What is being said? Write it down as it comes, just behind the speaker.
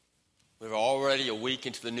We're already a week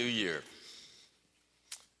into the new year.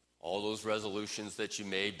 All those resolutions that you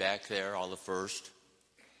made back there on the 1st,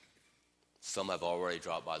 some have already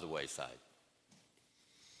dropped by the wayside.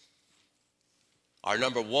 Our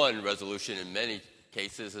number one resolution in many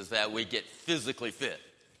cases is that we get physically fit,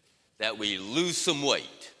 that we lose some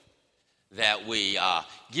weight, that we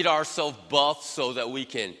get ourselves buffed so that we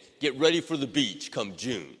can get ready for the beach come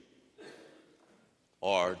June,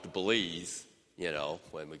 or to Belize,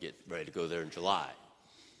 when we get ready to go there in July.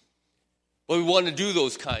 But we want to do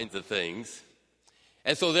those kinds of things.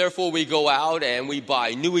 And so therefore we go out and we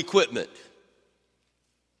buy new equipment.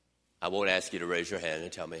 I won't ask you to raise your hand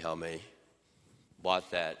and tell me how many bought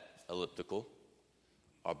that elliptical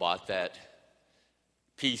or bought that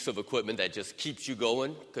piece of equipment that just keeps you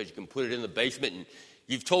going because you can put it in the basement. And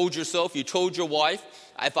you've told yourself, you told your wife,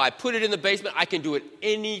 if I put it in the basement, I can do it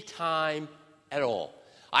any time at all.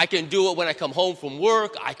 I can do it when I come home from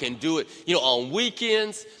work. I can do it, on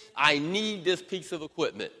weekends. I need this piece of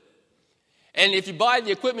equipment. And if you buy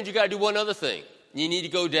the equipment, you got to do one other thing. You need to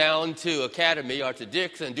go down to Academy or to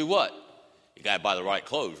Dick's and do what? You got to buy the right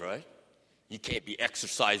clothes, right? You can't be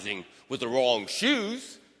exercising with the wrong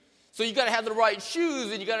shoes. So you got to have the right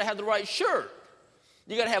shoes and you got to have the right shirt.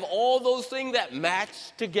 You got to have all those things that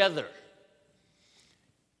match together.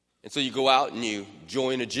 And so you go out and you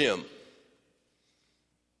join a gym.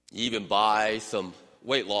 You even buy some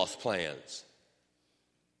weight loss plans.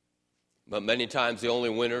 But many times the only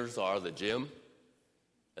winners are the gym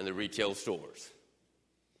and the retail stores.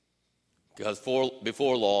 Because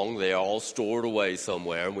before long, they are all stored away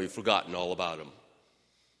somewhere and we've forgotten all about them.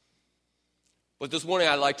 But this morning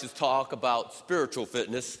I'd like to talk about spiritual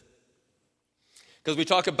fitness. Because we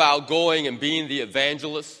talk about going and being the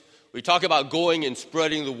evangelist. We talk about going and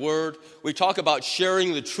spreading the word. We talk about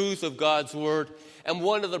sharing the truth of God's word. And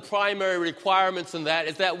one of the primary requirements in that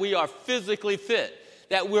is that we are physically fit,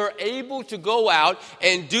 that we're able to go out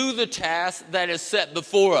and do the task that is set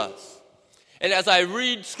before us. And as I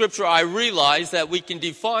read Scripture, I realize that we can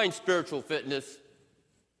define spiritual fitness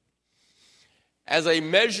as a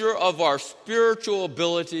measure of our spiritual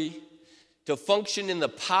ability to function in the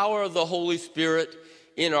power of the Holy Spirit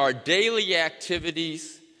in our daily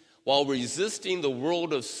activities while resisting the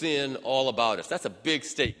world of sin all about us. That's a big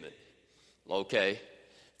statement. Okay,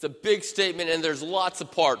 it's a big statement and there's lots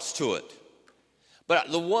of parts to it.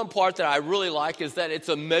 But the one part that I really like is that it's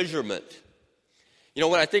a measurement.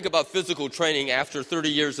 When I think about physical training after 30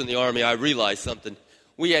 years in the Army, I realized something.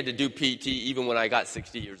 We had to do PT even when I got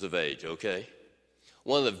 60 years of age, okay?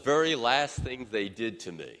 One of the very last things they did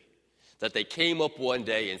to me, that they came up one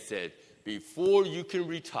day and said, before you can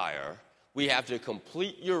retire, we have to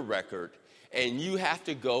complete your record and you have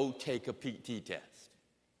to go take a PT test.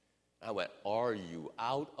 I went, are you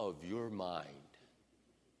out of your mind?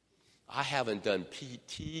 I haven't done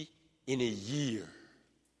PT in a year.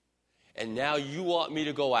 And now you want me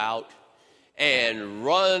to go out and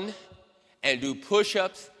run and do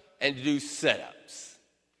push-ups and do sit-ups.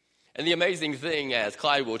 And the amazing thing, as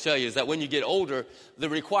Clyde will tell you, is that when you get older, the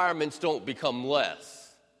requirements don't become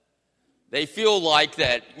less. They feel like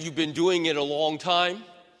that you've been doing it a long time,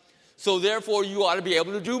 so therefore you ought to be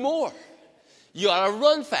able to do more. You ought to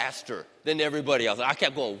run faster than everybody else. I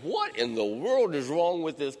kept going, what in the world is wrong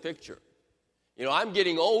with this picture? I'm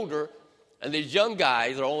getting older, and these young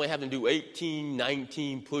guys are only having to do 18,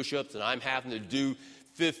 19 push-ups, and I'm having to do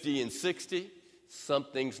 50 and 60.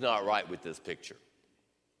 Something's not right with this picture.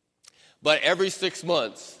 But every 6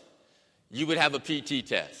 months, you would have a PT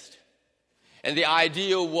test. And the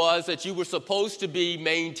idea was that you were supposed to be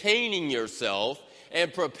maintaining yourself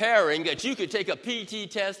and preparing that you could take a PT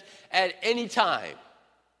test at any time.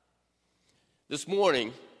 This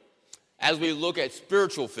morning, as we look at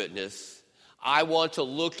spiritual fitness, I want to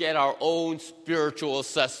look at our own spiritual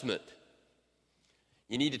assessment.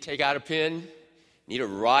 You need to take out a pen, you need to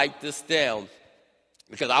write this down,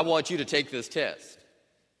 because I want you to take this test.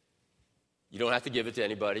 You don't have to give it to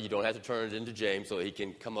anybody. You don't have to turn it into James so he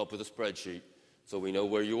can come up with a spreadsheet so we know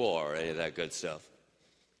where you are, any of that good stuff.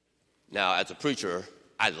 Now, as a preacher,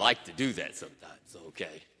 I like to do that sometimes,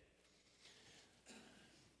 okay?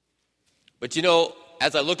 But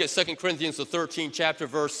as I look at 2 Corinthians, the 13th chapter,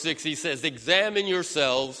 verse 6, he says, examine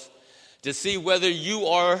yourselves to see whether you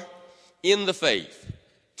are in the faith.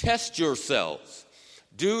 Test yourselves.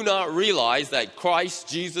 Do not realize that Christ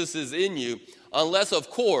Jesus is in you unless, of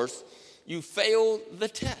course, you fail the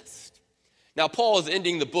test. Now, Paul is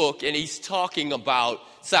ending the book, and he's talking about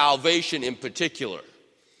salvation in particular.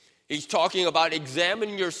 He's talking about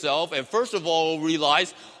examining yourself, and first of all,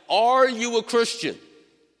 realize, are you a Christian?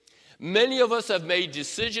 Many of us have made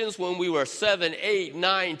decisions when we were 7, 8,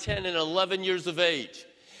 9, 10, and 11 years of age.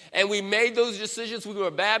 And we made those decisions. We were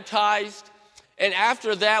baptized. And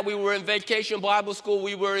after that, we were in vacation Bible school.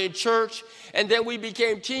 We were in church. And then we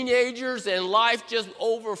became teenagers, and life just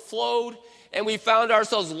overflowed. And we found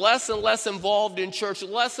ourselves less and less involved in church,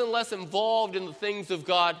 less and less involved in the things of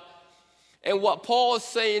God. And what Paul is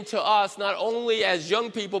saying to us, not only as young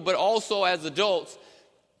people, but also as adults,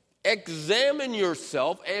 examine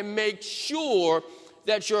yourself and make sure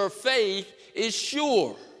that your faith is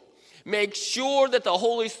sure. Make sure that the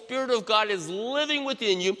Holy Spirit of God is living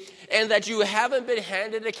within you and that you haven't been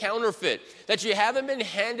handed a counterfeit, that you haven't been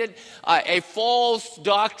handed a false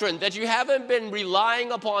doctrine, that you haven't been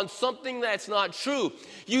relying upon something that's not true.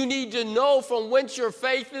 You need to know from whence your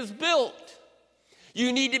faith is built.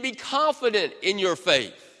 You need to be confident in your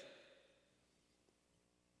faith.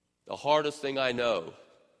 The hardest thing I know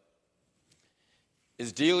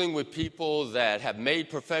is dealing with people that have made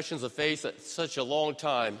professions of faith at such a long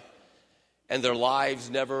time and their lives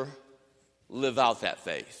never live out that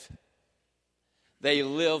faith. They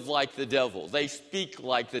live like the devil. They speak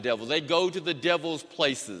like the devil. They go to the devil's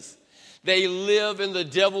places. They live in the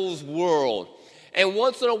devil's world. And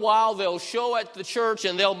once in a while they'll show at the church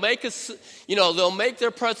and they'll make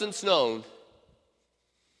their presence known.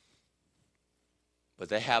 But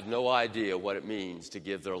they have no idea what it means to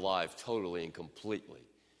give their life totally and completely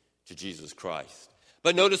to Jesus Christ.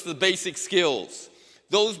 But notice the basic skills.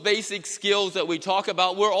 Those basic skills that we talk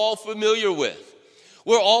about, we're all familiar with.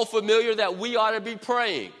 We're all familiar that we ought to be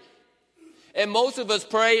praying. And most of us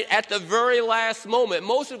pray at the very last moment.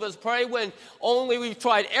 Most of us pray when only we've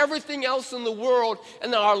tried everything else in the world,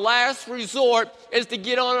 and then our last resort is to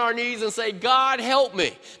get on our knees and say, God, help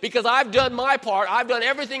me, because I've done my part. I've done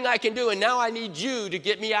everything I can do, and now I need you to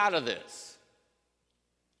get me out of this.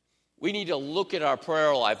 We need to look at our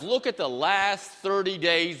prayer life. Look at the last 30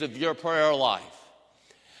 days of your prayer life.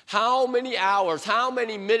 How many hours, how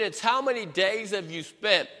many minutes, how many days have you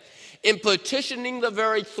spent in petitioning the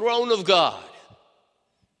very throne of God?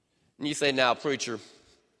 And you say, now, preacher,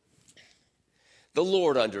 the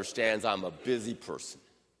Lord understands I'm a busy person.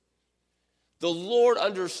 The Lord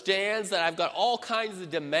understands that I've got all kinds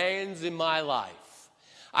of demands in my life.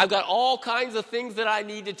 I've got all kinds of things that I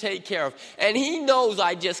need to take care of. And He knows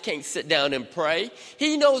I just can't sit down and pray.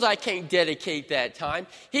 He knows I can't dedicate that time.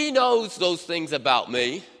 He knows those things about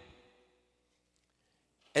me.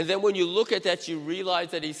 And then when you look at that, you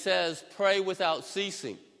realize that He says, pray without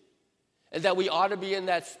ceasing. And that we ought to be in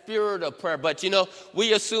that spirit of prayer. But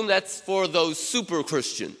we assume that's for those super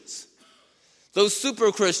Christians. Those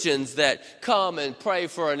super Christians that come and pray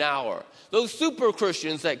for an hour. Those super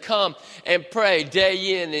Christians that come and pray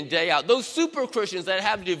day in and day out. Those super Christians that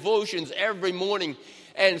have devotions every morning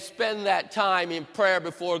and spend that time in prayer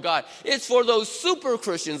before God. It's for those super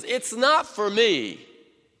Christians. It's not for me.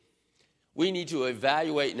 We need to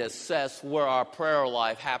evaluate and assess where our prayer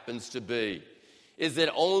life happens to be. Is it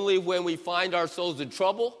only when we find ourselves in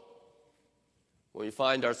trouble? When we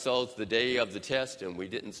find ourselves the day of the test and we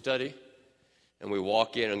didn't study? And we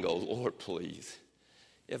walk in and go, Lord, please,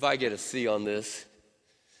 if I get a C on this,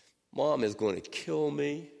 Mom is going to kill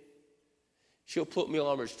me. She'll put me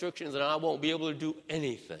on restrictions and I won't be able to do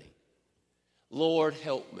anything. Lord,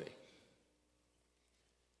 help me.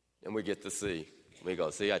 And we get the C. We go,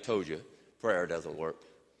 see, I told you. Prayer doesn't work.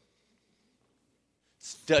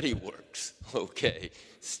 Study works. Okay.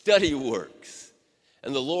 Study works.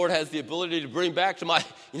 And the Lord has the ability to bring back to my,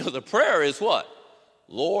 the prayer is what?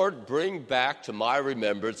 Lord, bring back to my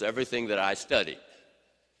remembrance everything that I studied.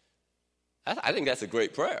 I think that's a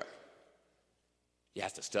great prayer. You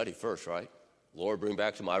have to study first, right? Lord, bring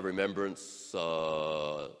back to my remembrance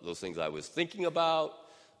those things I was thinking about,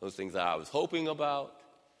 those things that I was hoping about.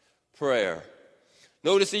 Prayer.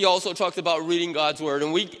 Notice he also talks about reading God's Word.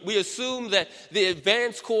 And we assume that the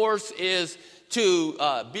advanced course is to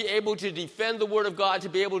be able to defend the Word of God, to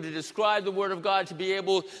be able to describe the Word of God, to be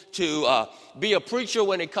able to be a preacher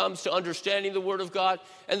when it comes to understanding the Word of God.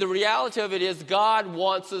 And the reality of it is God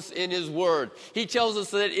wants us in His Word. He tells us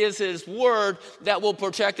that it is His Word that will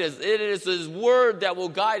protect us. It is His Word that will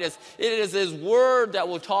guide us. It is His Word that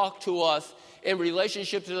will talk to us in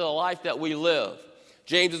relationship to the life that we live.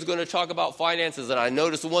 James is going to talk about finances, and I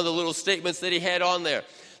noticed one of the little statements that he had on there,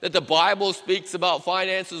 that the Bible speaks about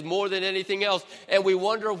finances more than anything else, and we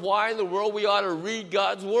wonder why in the world we ought to read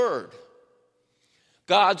God's Word.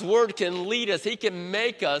 God's Word can lead us. He can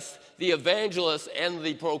make us the evangelist and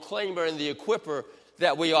the proclaimer and the equipper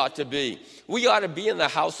that we ought to be. We ought to be in the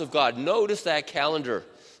house of God. Notice that calendar.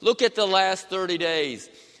 Look at the last 30 days.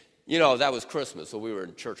 That was Christmas, so we were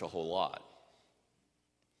in church a whole lot.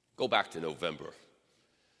 Go back to November.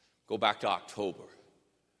 Go back to October.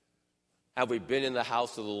 Have we been in the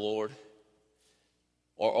house of the Lord?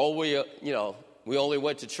 Or are we, we only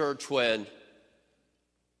went to church when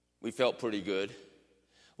we felt pretty good.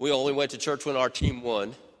 We only went to church when our team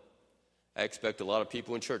won. I expect a lot of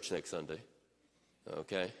people in church next Sunday.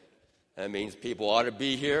 Okay? That means people ought to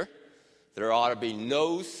be here. There ought to be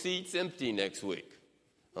no seats empty next week.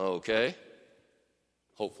 Okay?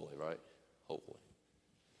 Hopefully, right? Hopefully.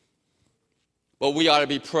 But we ought to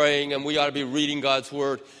be praying and we ought to be reading God's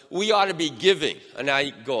word. We ought to be giving. And now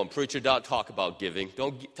you can go on, preacher, don't talk about giving.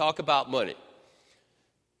 Don't talk about money.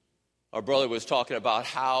 Our brother was talking about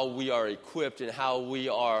how we are equipped and how we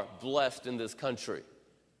are blessed in this country.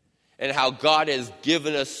 And how God has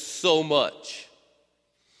given us so much.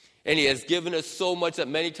 And he has given us so much that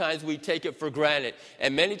many times we take it for granted.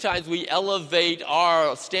 And many times we elevate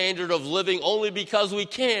our standard of living only because we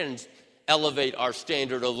can elevate our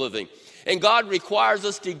standard of living. And God requires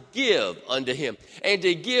us to give unto him. And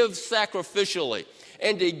to give sacrificially.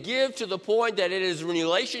 And to give to the point that it is in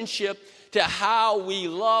relationship to how we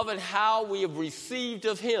love and how we have received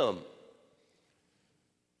of him.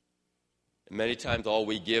 And many times all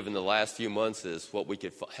we give in the last few months is what we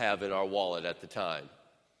could have in our wallet at the time.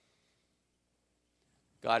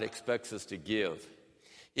 God expects us to give.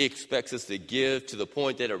 He expects us to give to the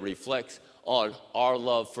point that it reflects on our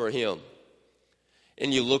love for him.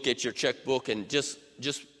 And you look at your checkbook and just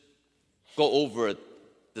go over it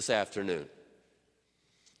this afternoon.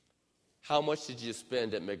 How much did you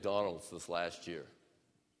spend at McDonald's this last year?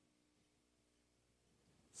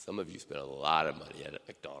 Some of you spent a lot of money at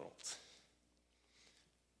McDonald's.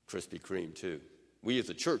 Krispy Kreme, too. We as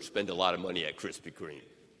a church spend a lot of money at Krispy Kreme.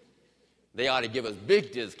 They ought to give us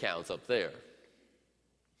big discounts up there.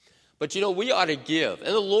 But, we ought to give.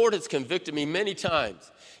 And the Lord has convicted me many times.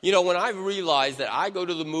 When I've realized that I go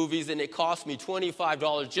to the movies and it costs me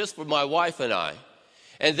 $25 just for my wife and I,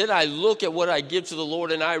 and then I look at what I give to the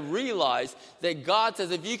Lord and I realize that God says,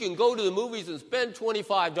 if you can go to the movies and spend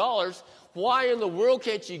 $25, why in the world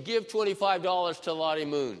can't you give $25 to Lottie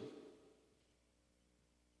Moon?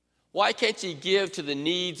 Why can't you give to the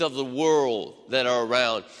needs of the world that are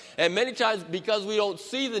around? And many times because we don't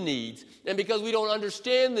see the needs and because we don't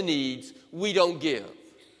understand the needs, we don't give.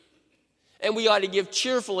 And we ought to give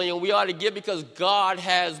cheerfully and we ought to give because God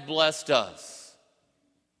has blessed us.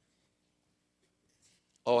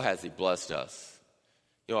 Oh, has he blessed us?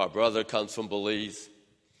 Our brother comes from Belize.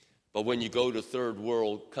 But when you go to third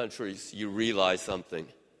world countries, you realize something.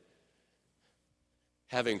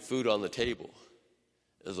 Having food on the table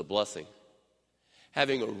is a blessing.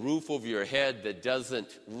 Having a roof over your head that doesn't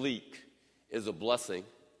leak is a blessing.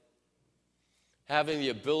 Having the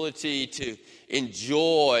ability to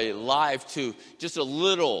enjoy life to just a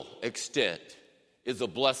little extent is a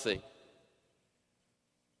blessing.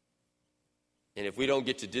 And if we don't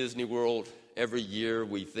get to Disney World every year,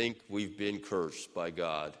 we think we've been cursed by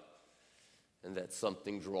God and that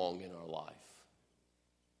something's wrong in our life.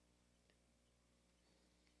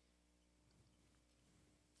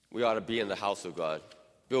 We ought to be in the house of God.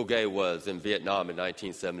 Bill Gates was in Vietnam in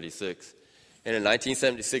 1976. And in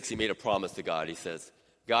 1976, he made a promise to God. He says,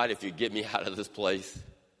 God, if you get me out of this place,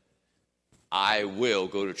 I will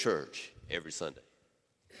go to church every Sunday.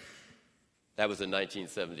 That was in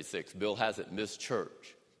 1976. Bill hasn't missed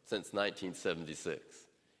church since 1976.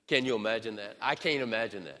 Can you imagine that? I can't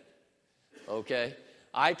imagine that. Okay?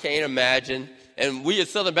 I can't imagine. And we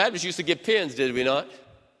as Southern Baptists used to get pins, did we not?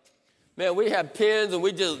 Man, we had pins and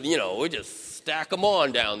we just stack them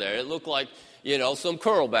on down there. It looked like, some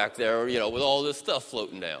curl back there, with all this stuff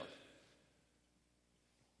floating down.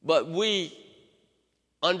 But we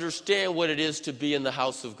understand what it is to be in the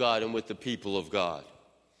house of God and with the people of God.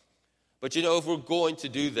 But if we're going to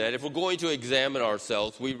do that, if we're going to examine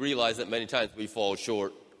ourselves, we realize that many times we fall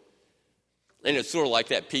short. And it's sort of like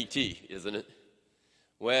that PT, isn't it?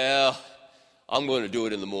 Well, I'm going to do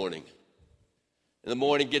it in the morning. And the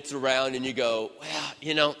morning gets around and you go,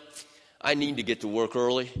 well, I need to get to work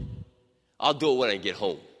early. I'll do it when I get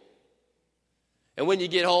home. And when you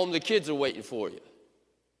get home, the kids are waiting for you.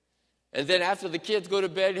 And then after the kids go to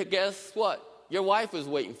bed, guess what? Your wife is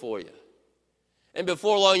waiting for you. And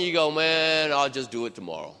before long you go, man, I'll just do it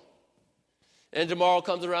tomorrow. And tomorrow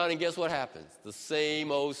comes around and guess what happens? The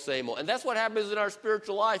same old, same old. And that's what happens in our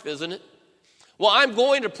spiritual life, isn't it? Well, I'm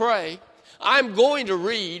going to pray. I'm going to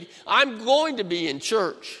read. I'm going to be in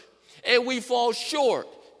church. And we fall short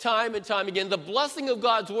time and time again. The blessing of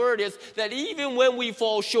God's word is that even when we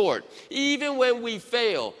fall short, even when we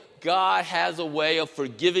fail, God has a way of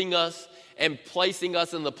forgiving us and placing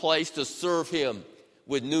us in the place to serve him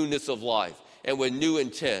with newness of life. and with new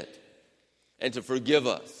intent, and to forgive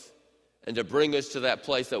us, and to bring us to that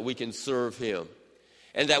place that we can serve him,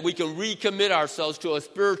 and that we can recommit ourselves to a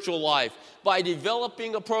spiritual life by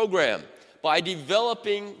developing a program, by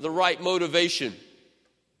developing the right motivation.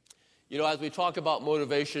 You know, as we talk about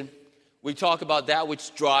motivation, we talk about that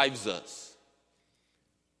which drives us.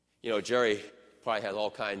 You know, Jerry probably has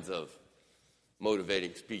all kinds of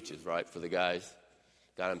motivating speeches, right, for the guys.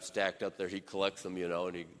 Got them stacked up there. He collects them, you know,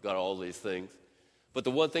 and he got all these things. But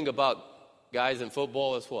the one thing about guys in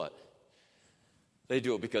football is what? They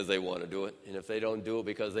do it because they want to do it. And if they don't do it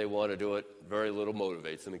because they want to do it, very little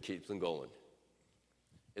motivates them and keeps them going.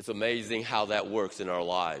 It's amazing how that works in our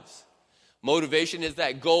lives. Motivation is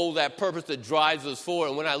that goal, that purpose that drives us forward.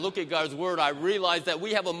 And when I look at God's word, I realize that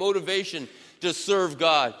we have a motivation to serve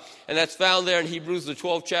God. And that's found there in Hebrews, the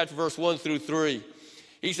 12th chapter, verse 1 through 3.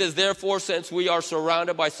 He says, therefore, since we are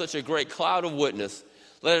surrounded by such a great cloud of witness,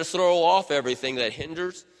 let us throw off everything that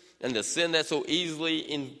hinders and the sin that so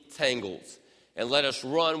easily entangles. And let us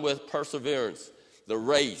run with perseverance the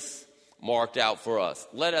race marked out for us.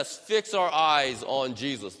 Let us fix our eyes on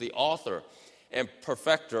Jesus, the author and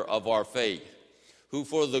perfecter of our faith, who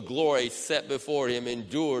for the glory set before him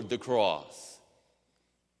endured the cross.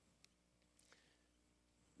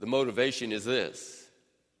 The motivation is this.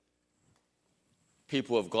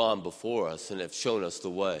 People have gone before us and have shown us the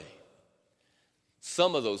way.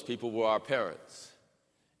 Some of those people were our parents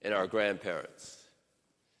and our grandparents.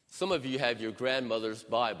 Some of you have your grandmother's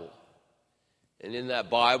Bible. And in that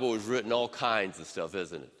Bible is written all kinds of stuff,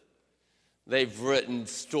 isn't it? They've written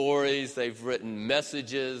stories, they've written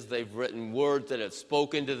messages, they've written words that have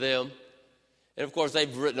spoken to them. And of course,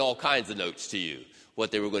 they've written all kinds of notes to you.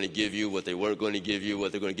 What they were going to give you, what they weren't going to give you,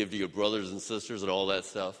 what they're going to give to your brothers and sisters and all that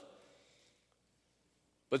stuff.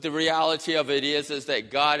 But the reality of it is that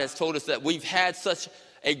God has told us that we've had such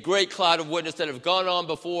a great cloud of witness that have gone on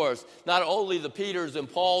before us. Not only the Peters and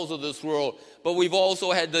Pauls of this world, but we've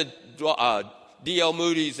also had the D.L.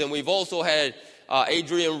 Moody's, and we've also had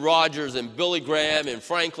Adrian Rogers and Billy Graham and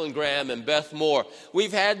Franklin Graham and Beth Moore.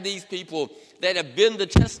 We've had these people that have been the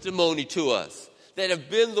testimony to us, that have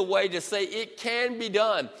been the way to say it can be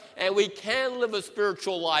done, and we can live a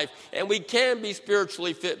spiritual life, and we can be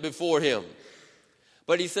spiritually fit before him.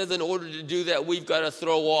 But he says in order to do that, we've got to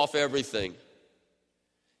throw off everything.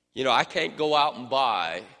 You know, I can't go out and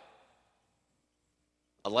buy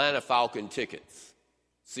Atlanta Falcon tickets,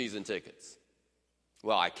 season tickets.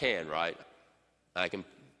 Well, I can, right? I can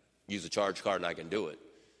use a charge card and I can do it.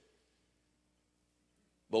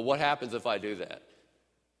 But what happens if I do that?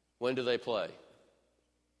 When do they play?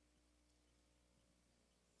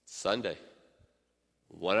 Sunday,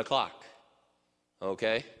 1 o'clock.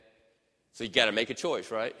 Okay? So you got to make a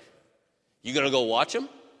choice, right? You going to go watch them?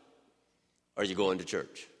 Or are you going to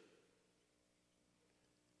church?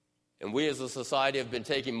 And we as a society have been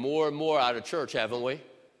taking more and more out of church, haven't we?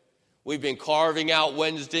 We've been carving out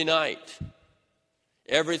Wednesday night.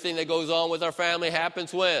 Everything that goes on with our family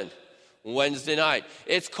happens when? Wednesday night.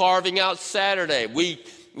 It's carving out Saturday.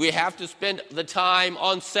 We have to spend the time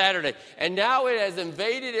on Saturday. And now it has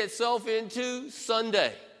invaded itself into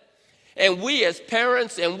Sunday. And we as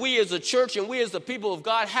parents and we as a church and we as the people of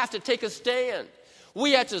God have to take a stand.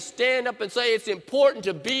 We have to stand up and say it's important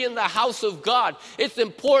to be in the house of God. It's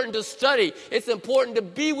important to study. It's important to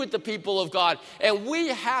be with the people of God. And we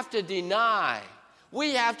have to deny.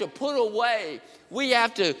 We have to put away. We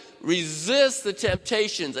have to resist the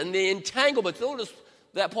temptations and the entanglements. Notice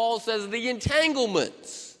that Paul says the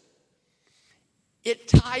entanglements. It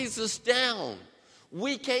ties us down.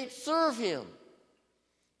 We can't serve him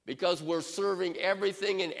because we're serving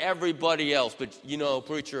everything and everybody else. But, you know,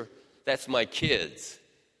 preacher, that's my kids.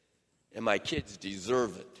 And my kids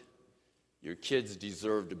deserve it. Your kids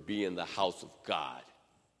deserve to be in the house of God.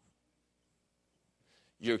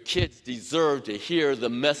 Your kids deserve to hear the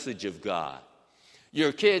message of God.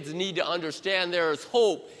 Your kids need to understand there is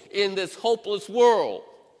hope in this hopeless world.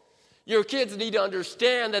 Your kids need to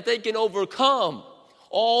understand that they can overcome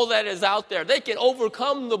all that is out there. They can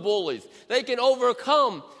overcome the bullies. They can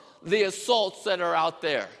overcome the assaults that are out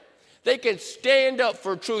there. They can stand up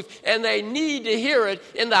for truth, and they need to hear it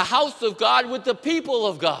in the house of God with the people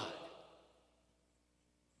of God.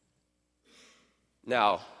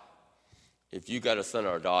 Now, if you got a son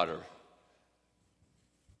or a daughter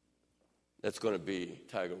that's going to be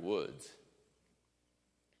Tiger Woods,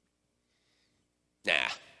 nah.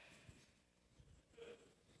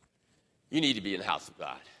 You need to be in the house of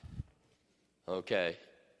God. Okay?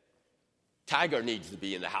 Tiger needs to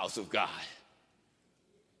be in the house of God.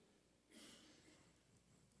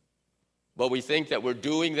 But we think that we're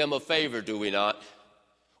doing them a favor, do we not?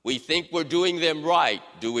 We think we're doing them right,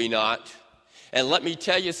 do we not? And let me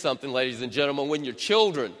tell you something, ladies and gentlemen, when your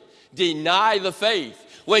children deny the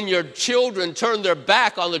faith, when your children turn their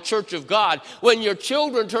back on the church of God, when your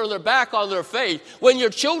children turn their back on their faith, when your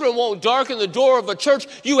children won't darken the door of a church,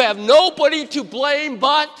 you have nobody to blame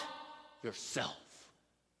but yourself.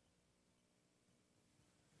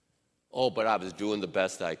 Oh, but I was doing the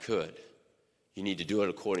best I could. You need to do it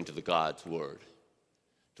according to God's word,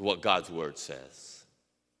 to what God's word says.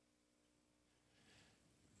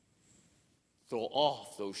 Throw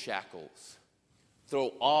off those shackles.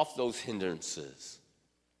 Throw off those hindrances.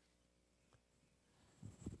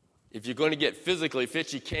 If you're going to get physically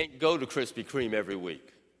fit, you can't go to Krispy Kreme every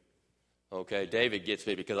week. Okay, David gets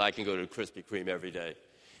me because I can go to Krispy Kreme every day.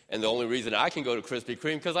 And the only reason I can go to Krispy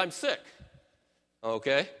Kreme because I'm sick.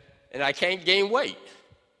 Okay? And I can't gain weight.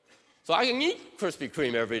 So I can eat Krispy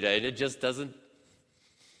Kreme every day, and it just doesn't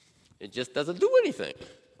do anything.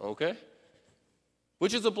 Okay?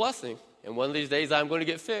 Which is a blessing. And one of these days I'm going to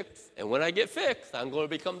get fixed. And when I get fixed, I'm going to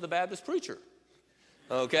become the Baptist preacher.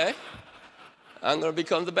 Okay? I'm going to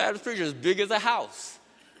become the Baptist preacher as big as a house.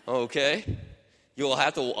 Okay? I'll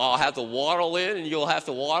have to waddle in and you'll have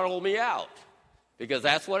to waddle me out. Because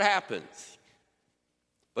that's what happens.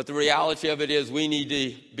 But the reality of it is we need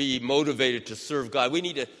to be motivated to serve God. We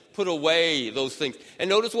need to put away those things. And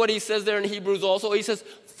notice what he says there in Hebrews also. He says,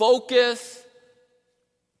 focus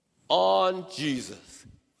on Jesus.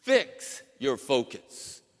 Fix your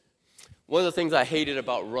focus. One of the things I hated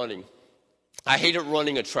about running, I hated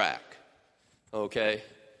running a track. Okay?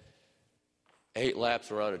 8 laps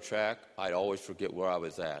around a track, I'd always forget where I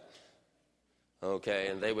was at. Okay?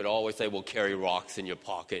 And they would always say, well, carry rocks in your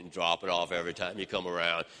pocket and drop it off every time you come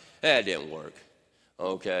around. That didn't work.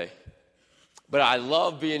 Okay? But I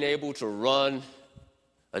love being able to run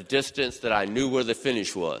a distance that I knew where the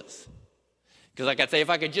finish was. Because like I say, if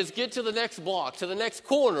I could just get to the next block, to the next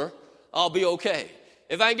corner, I'll be okay.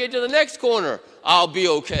 If I can get to the next corner, I'll be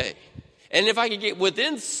okay. And if I could get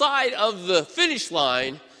within sight of the finish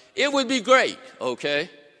line, it would be great, okay?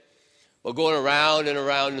 We're going around and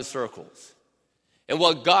around in circles. And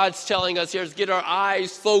what God's telling us here is get our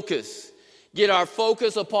eyes focused. Get our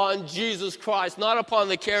focus upon Jesus Christ, not upon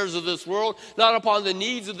the cares of this world, not upon the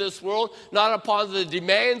needs of this world, not upon the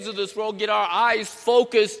demands of this world. Get our eyes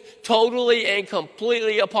focused totally and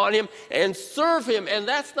completely upon Him and serve Him. And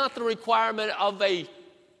that's not the requirement of a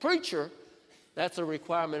preacher. That's a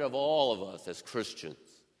requirement of all of us as Christians,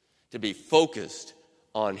 to be focused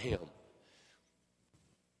on Him.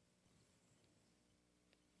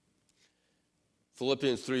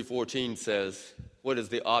 Philippians 3:14 says, what is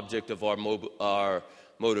the object of our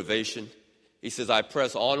motivation? He says, I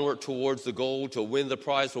press onward towards the goal to win the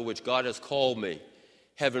prize for which God has called me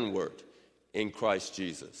heavenward in Christ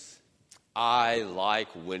Jesus. I like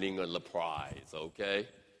winning the prize, okay?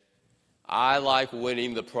 I like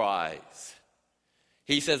winning the prize.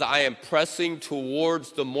 He says, I am pressing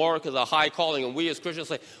towards the mark of the high calling. And we as Christians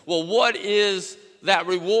say, well, what is that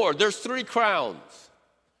reward? There's 3 crowns.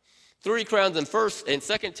 3 crowns in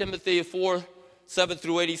 2 Timothy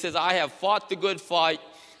 4:7-8, he says, I have fought the good fight.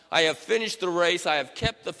 I have finished the race. I have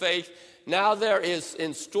kept the faith. Now there is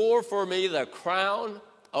in store for me the crown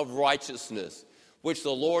of righteousness, which the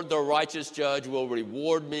Lord, the righteous judge, will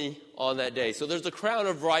reward me on that day. So there's a crown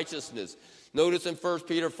of righteousness. Notice in 1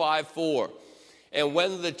 Peter 5:4, and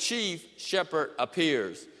when the chief shepherd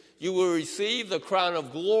appears, you will receive the crown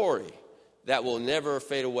of glory that will never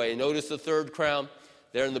fade away. Notice the 3rd crown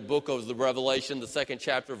there in the book of the Revelation, the 2nd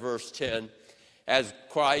chapter, verse 10, as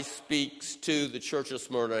Christ speaks to the church of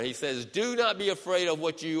Smyrna. He says, do not be afraid of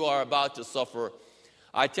what you are about to suffer.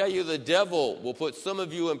 I tell you, the devil will put some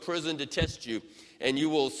of you in prison to test you, and you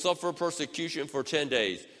will suffer persecution for 10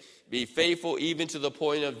 days. Be faithful even to the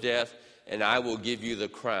point of death, and I will give you the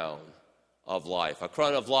crown of life. A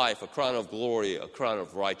crown of life, a crown of glory, a crown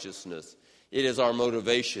of righteousness. It is our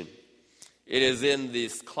motivation. It is in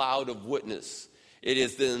this cloud of witness. It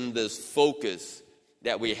is in this focus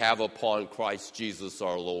that we have upon Christ Jesus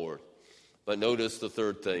our Lord. But notice the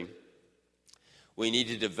 3rd thing. We need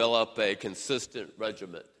to develop a consistent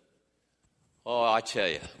regimen. Oh, I tell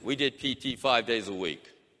you, we did PT 5 days a week.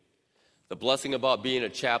 The blessing about being a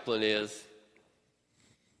chaplain is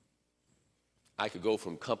I could go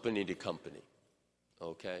from company to company,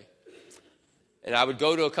 okay? And I would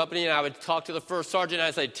go to a company and I would talk to the first sergeant and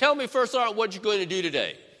I'd say, tell me, First Sergeant, what you're going to do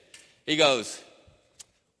today. He goes,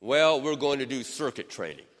 well, we're going to do circuit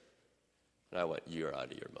training. And I went, you're out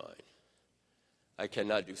of your mind. I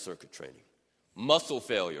cannot do circuit training. Muscle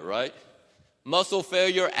failure, right? Muscle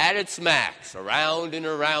failure at its max. Around and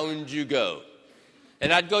around you go.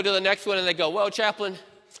 And I'd go to the next one and they'd go, well, chaplain,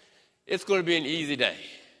 It's going to be an easy day.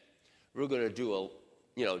 We're going to do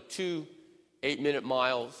 2 8-minute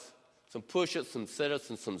miles, some push-ups, some sit-ups,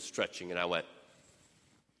 and some stretching. And I went,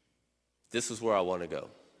 this is where I want to go.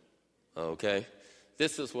 Okay?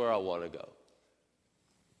 This is where I want to go.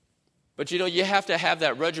 But you have to have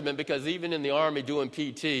that regimen, because even in the Army doing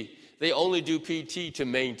PT, they only do PT to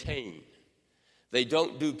maintain. They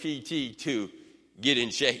don't do PT to get in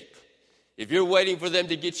shape. If you're waiting for them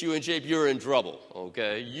to get you in shape, you're in trouble,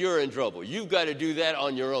 okay? You're in trouble. You've got to do that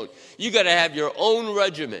on your own. You've got to have your own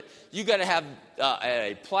regimen. You've got to have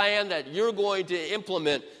a plan that you're going to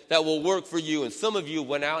implement that will work for you. And some of you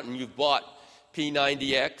went out and you've bought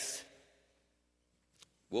P90X.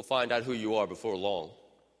 We'll find out who you are before long,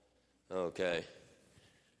 okay?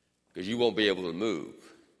 Because you won't be able to move.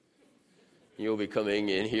 You'll be coming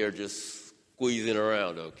in here just squeezing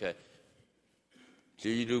around, okay? Do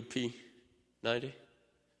you do P90?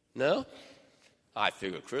 No? I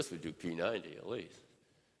figured Chris would do P90 at least.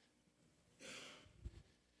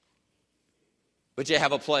 But you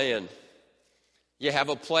have a plan. You have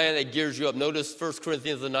a plan that gears you up. Notice 1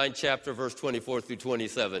 Corinthians, the 9th chapter, verse 24 through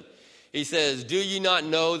 27. He says, do you not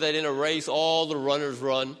know that in a race all the runners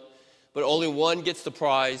run, but only one gets the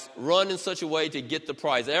prize? Run in such a way to get the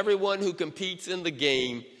prize. Everyone who competes in the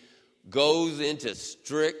game goes into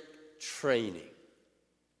strict training.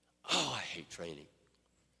 Oh, I hate training.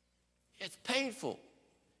 It's painful.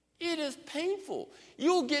 It is painful.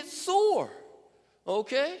 You'll get sore,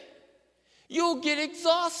 okay? You'll get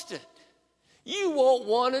exhausted. You won't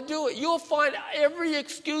want to do it. You'll find every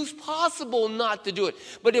excuse possible not to do it.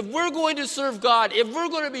 But if we're going to serve God, if we're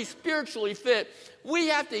going to be spiritually fit, we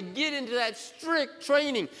have to get into that strict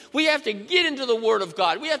training. We have to get into the Word of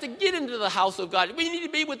God. We have to get into the house of God. We need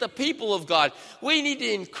to be with the people of God. We need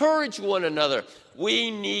to encourage one another.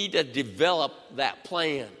 We need to develop that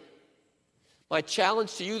plan. My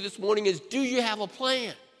challenge to you this morning is, do you have a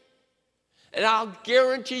plan? And I'll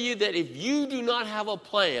guarantee you that if you do not have a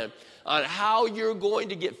plan on how you're going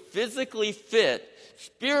to get physically fit,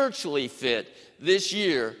 spiritually fit this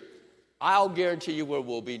year, I'll guarantee you where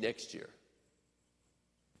we'll be next year.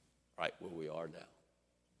 Right where we are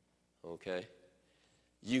now. Okay?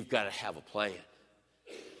 You've got to have a plan.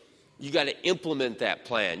 You've got to implement that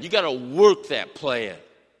plan. You've got to work that plan.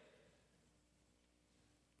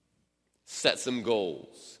 Set some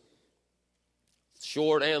goals,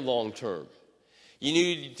 short and long term. You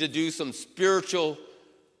need to do some spiritual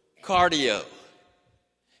cardio.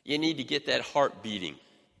 You need to get that heart beating.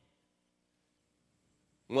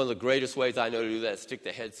 One of the greatest ways I know to do that is stick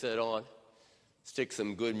the headset on, stick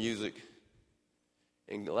some good music,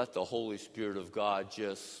 and let the Holy Spirit of God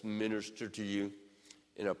just minister to you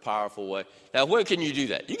in a powerful way. Now, where can you do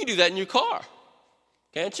that? You can do that in your car,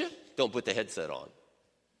 can't you? Don't put the headset on.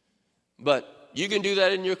 But you can do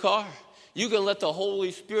that in your car. You can let the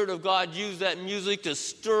Holy Spirit of God use that music to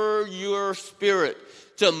stir your spirit,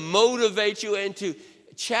 to motivate you and to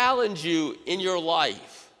challenge you in your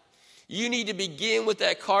life. You need to begin with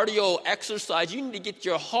that cardio exercise. You need to get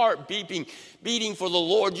your heart beating for the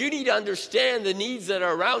Lord. You need to understand the needs that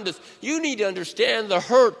are around us. You need to understand the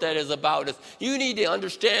hurt that is about us. You need to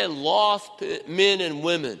understand lost men and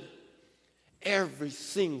women every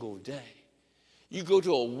single day. You go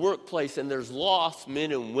to a workplace and there's lost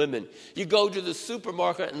men and women. You go to the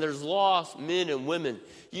supermarket and there's lost men and women.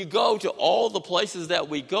 You go to all the places that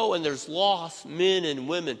we go and there's lost men and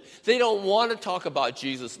women. They don't want to talk about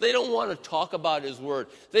Jesus. They don't want to talk about His Word.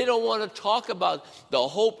 They don't want to talk about the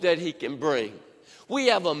hope that He can bring. We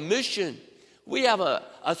have a mission. We have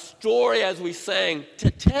a story, as we sang,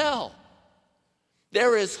 to tell.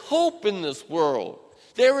 There is hope in this world.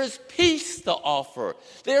 There is peace to offer.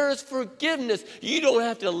 There is forgiveness. You don't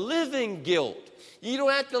have to live in guilt. You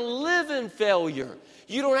don't have to live in failure.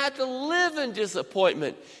 You don't have to live in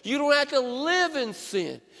disappointment. You don't have to live in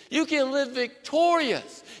sin. You can live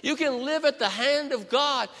victorious. You can live at the hand of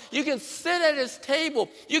God. You can sit at His table.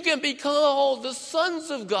 You can become all the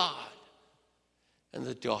sons of God and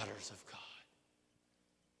the daughters of God.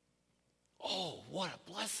 Oh, what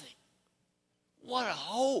a blessing. What a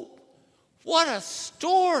hope. What a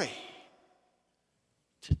story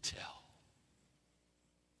to tell.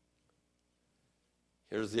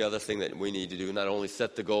 Here's the other thing that we need to do. Not only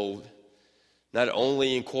set the goal, not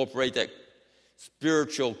only incorporate that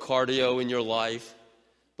spiritual cardio in your life,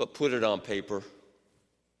 but put it on paper.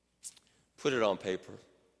 Put it on paper.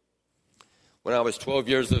 When I was 12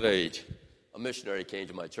 years of age, a missionary came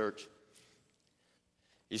to my church.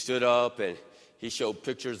 He stood up and he showed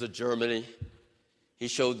pictures of Germany. He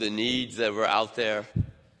showed the needs that were out there.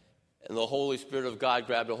 And the Holy Spirit of God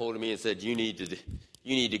grabbed a hold of me and said, you need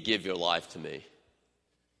to give your life to me.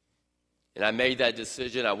 And I made that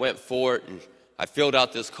decision. I went for it, and I filled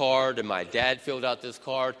out this card, and my dad filled out this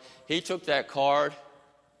card. He took that card,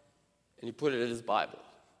 and he put it in his Bible.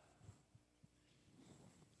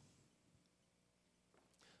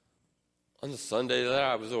 On the Sunday that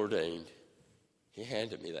I was ordained, he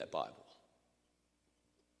handed me that Bible.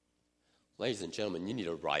 Ladies and gentlemen, you need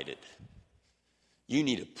to write it. You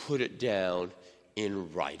need to put it down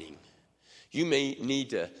in writing. You may need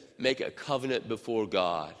to make a covenant before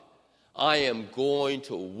God. I am going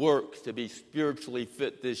to work to be spiritually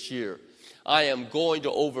fit this year. I am going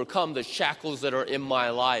to overcome the shackles that are in my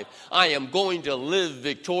life. I am going to live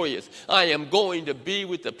victorious. I am going to be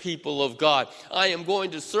with the people of God. I am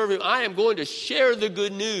going to serve Him. I am going to share the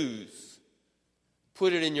good news.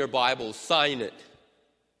 Put it in your Bible. Sign it.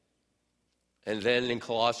 And then in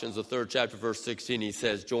Colossians, the 3rd chapter, verse 16, he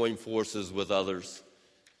says, join forces with others.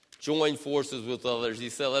 Join forces with others. He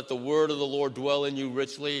said, let the word of the Lord dwell in you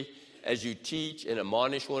richly as you teach and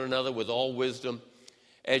admonish one another with all wisdom,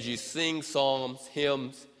 as you sing psalms,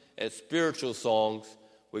 hymns, and spiritual songs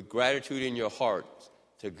with gratitude in your heart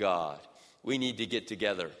to God. We need to get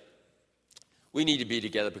together. We need to be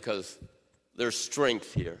together because there's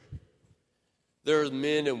strength here. There's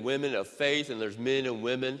men and women of faith, and there's men and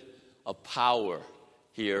women of power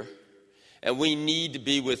here. And we need to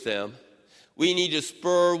be with them. We need to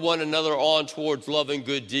spur one another on towards love and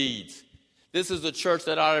good deeds. This is a church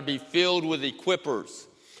that ought to be filled with equippers.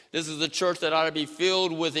 This is a church that ought to be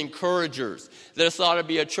filled with encouragers. This ought to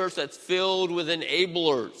be a church that's filled with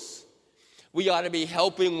enablers. We ought to be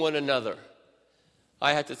helping one another.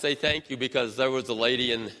 I have to say thank you because there was a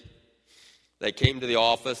lady that came to the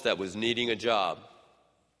office that was needing a job.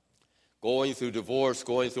 Going through divorce,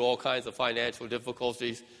 going through all kinds of financial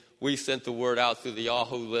difficulties. We sent the word out through the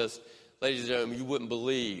Yahoo list. Ladies and gentlemen, you wouldn't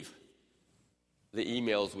believe the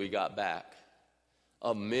emails we got back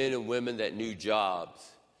of men and women that knew jobs,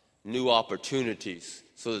 new opportunities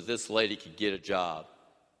so that this lady could get a job.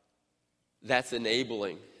 That's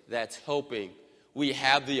enabling. That's helping. We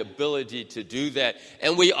have the ability to do that,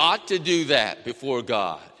 and we ought to do that before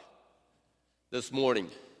God. This morning,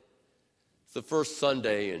 it's the first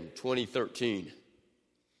Sunday in 2013.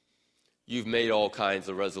 You've made all kinds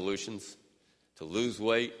of resolutions to lose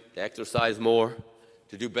weight, to exercise more,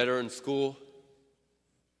 to do better in school.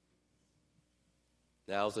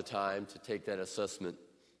 Now's the time to take that assessment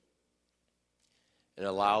and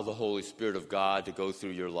allow the Holy Spirit of God to go through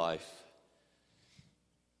your life,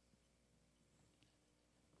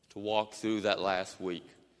 to walk through that last week,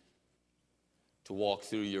 to walk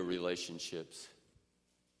through your relationships,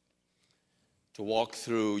 to walk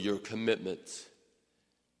through your commitments,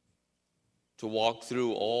 to walk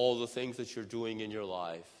through all the things that you're doing in your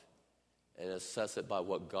life and assess it by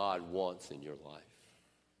what God wants in your life.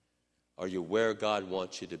 Are you where God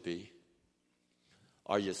wants you to be?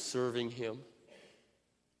 Are you serving Him?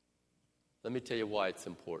 Let me tell you why it's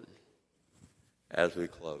important as we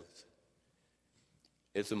close.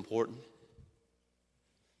 It's important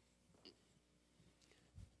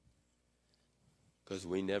because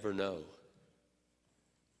we never know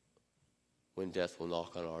when death will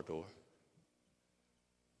knock on our door.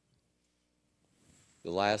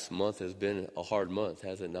 The last month has been a hard month,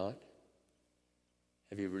 has it not?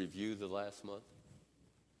 Have you reviewed the last month?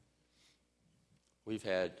 We've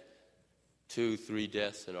had 2-3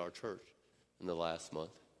 deaths in our church in the last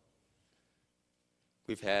month.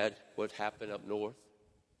 We've had what happened up north,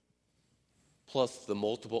 plus the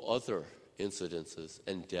multiple other incidences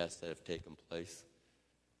and deaths that have taken place.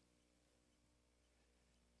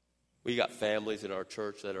 We got families in our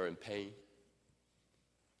church that are in pain.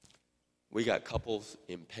 We got couples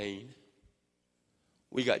in pain.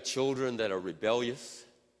 We got children that are rebellious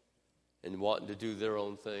and wanting to do their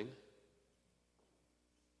own thing.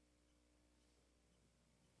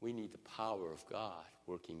 We need the power of God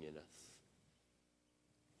working in us.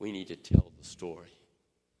 We need to tell the story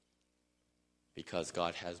because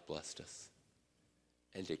God has blessed us.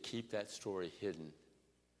 And to keep that story hidden,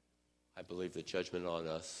 I believe the judgment on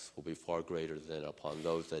us will be far greater than upon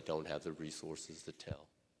those that don't have the resources to tell.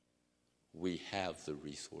 We have the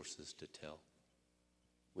resources to tell.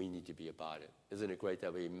 We need to be about it. Isn't it great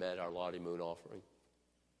that we met our Lottie Moon offering?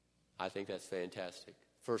 I think that's fantastic.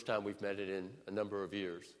 First time we've met it in a number of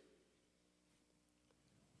years.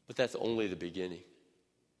 But that's only the beginning.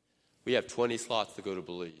 We have 20 slots to go to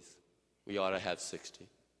Belize. We ought to have 60.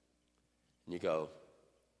 And you go,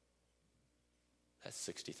 that's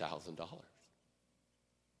 $60,000.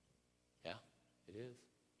 Yeah, it is.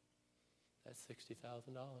 That's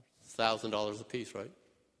 $60,000. It's $1,000 a piece, right?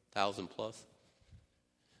 1,000 plus.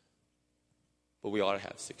 But we ought to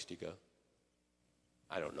have 60 go.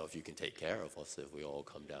 I don't know if you can take care of us if we all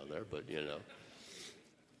come down there, but,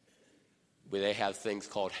 where they have things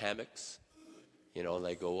called hammocks, and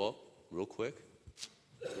they go up real quick,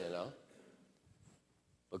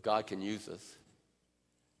 But God can use us.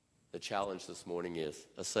 The challenge this morning is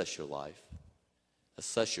assess your life.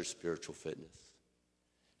 Assess your spiritual fitness.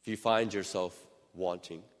 If you find yourself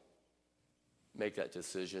wanting, make that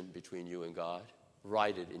decision between you and God.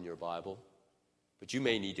 Write it in your Bible. But you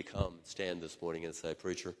may need to come and stand this morning and say,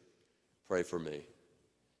 "Preacher, pray for me.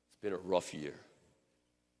 It's been a rough year.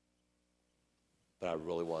 But I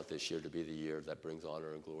really want this year to be the year that brings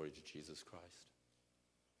honor and glory to Jesus Christ.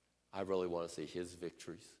 I really want to see his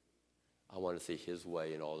victories. I want to see his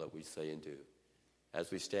way in all that we say and do."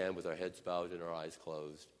 As we stand with our heads bowed and our eyes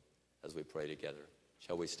closed, as we pray together,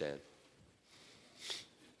 shall we stand?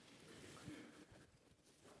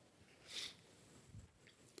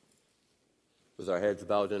 With our heads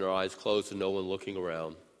bowed and our eyes closed and no one looking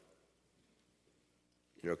around,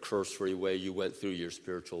 in a cursory way you went through your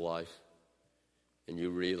spiritual life and you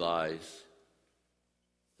realize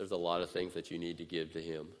there's a lot of things that you need to give to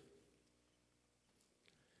him.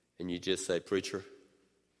 And you just say, "Preacher,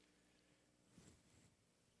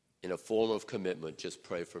 in a form of commitment, just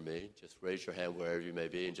pray for me." Just raise your hand wherever you may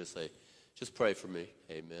be and just say, "Just pray for me."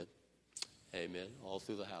 Amen. Amen. All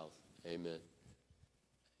through the house. Amen.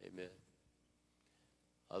 Amen.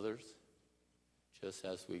 Others, just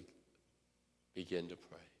as we begin to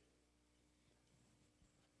pray.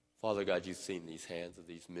 Father God, you've seen these hands of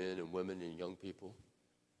these men and women and young people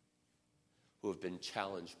who have been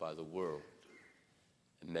challenged by the world.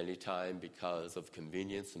 And many times because of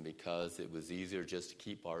convenience and because it was easier just to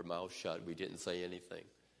keep our mouth shut, we didn't say anything.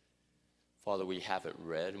 Father, we haven't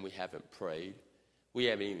read and we haven't prayed. We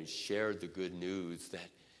haven't even shared the good news that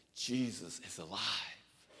Jesus is alive.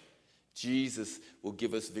 Jesus will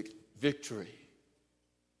give us victory.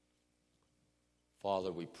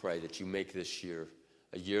 Father, we pray that you make this year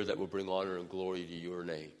a year that will bring honor and glory to your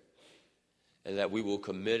name. And that we will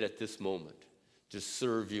commit at this moment to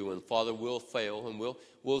serve you. And Father, we'll fail and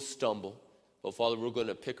we'll stumble. But Father, we're going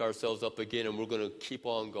to pick ourselves up again and we're going to keep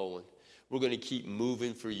on going. We're going to keep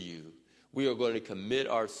moving for you. We are going to commit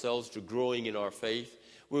ourselves to growing in our faith.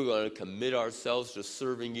 We're going to commit ourselves to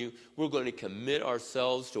serving you. We're going to commit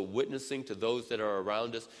ourselves to witnessing to those that are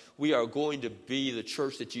around us. We are going to be the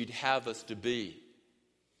church that you'd have us to be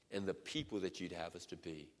and the people that you'd have us to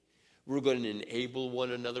be. We're going to enable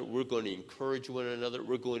one another. We're going to encourage one another.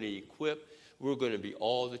 We're going to equip. We're going to be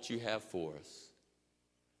all that you have for us.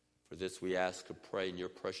 For this we ask and pray in your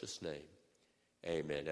precious name. Amen.